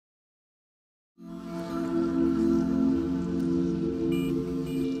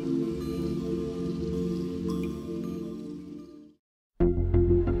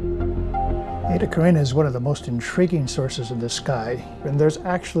Eta Carinae is one of the most intriguing sources in the sky, and there's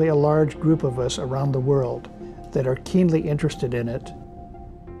actually a large group of us around the world that are keenly interested in it.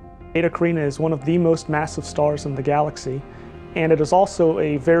 Eta Carinae is one of the most massive stars in the galaxy, and it is also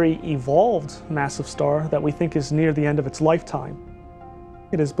a very evolved massive star that we think is near the end of its lifetime.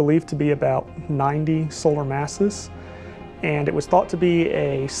 It is believed to be about 90 solar masses, and it was thought to be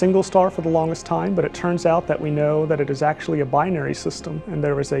a single star for the longest time, but it turns out that we know that it is actually a binary system, and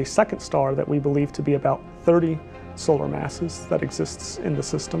there is a second star that we believe to be about 30 solar masses that exists in the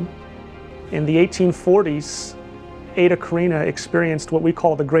system. In the 1840s, Eta Carinae experienced what we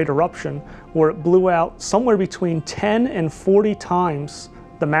call the Great Eruption, where it blew out somewhere between 10 and 40 times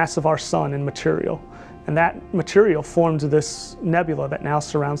the mass of our sun in material. And that material formed this nebula that now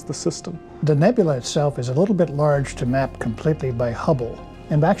surrounds the system. The nebula itself is a little bit large to map completely by Hubble.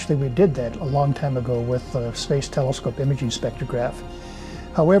 And actually we did that a long time ago with the Space Telescope imaging spectrograph.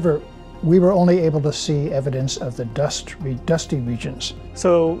 However, we were only able to see evidence of the dusty regions.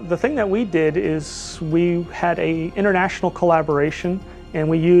 So the thing that we did is we had an international collaboration, and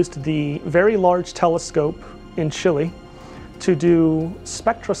we used the Very Large Telescope in Chile to do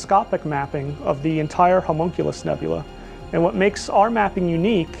spectroscopic mapping of the entire Homunculus Nebula. And what makes our mapping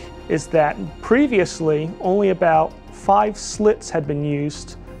unique is that previously only about 5 slits had been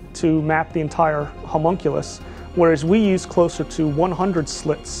used to map the entire homunculus, whereas we use closer to 100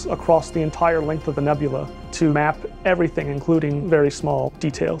 slits across the entire length of the nebula to map everything, including very small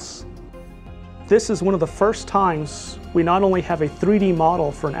details. This is one of the first times we not only have a 3D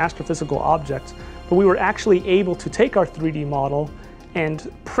model for an astrophysical object, but we were actually able to take our 3D model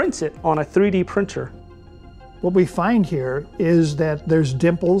and print it on a 3D printer. What we find here is that there's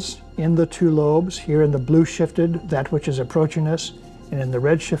dimples in the 2 lobes, here in the blue shifted, that which is approaching us, and in the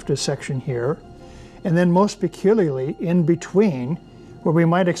red shifted section here. And then most peculiarly, in between, where we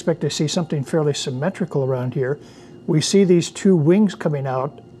might expect to see something fairly symmetrical around here, we see these 2 wings coming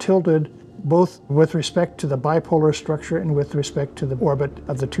out, tilted both with respect to the bipolar structure and with respect to the orbit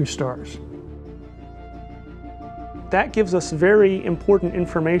of the 2 stars. That gives us very important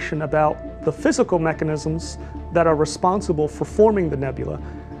information about the physical mechanisms that are responsible for forming the nebula.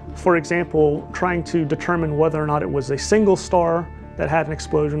 For example, trying to determine whether or not it was a single star that had an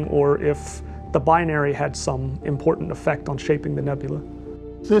explosion, or if the binary had some important effect on shaping the nebula.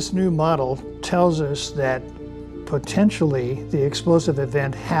 This new model tells us that potentially the explosive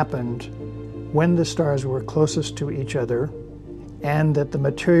event happened when the stars were closest to each other, and that the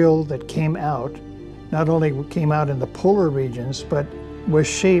material that came out not only came out in the polar regions, but was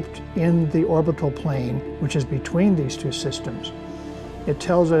shaped in the orbital plane, which is between these 2 systems. It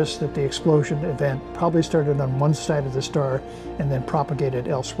tells us that the explosion event probably started on one side of the star and then propagated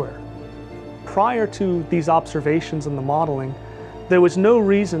elsewhere. Prior to these observations and the modeling, there was no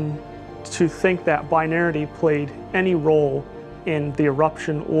reason to think that binarity played any role in the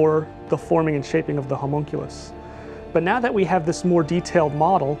eruption or the forming and shaping of the homunculus. But now that we have this more detailed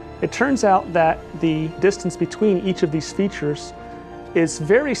model, it turns out that the distance between each of these features is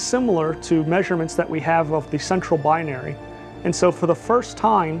very similar to measurements that we have of the central binary. And so for the first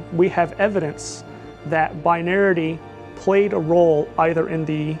time, we have evidence that binarity played a role either in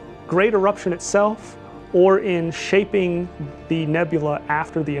the Great Eruption itself or in shaping the nebula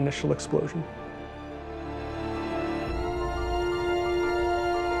after the initial explosion.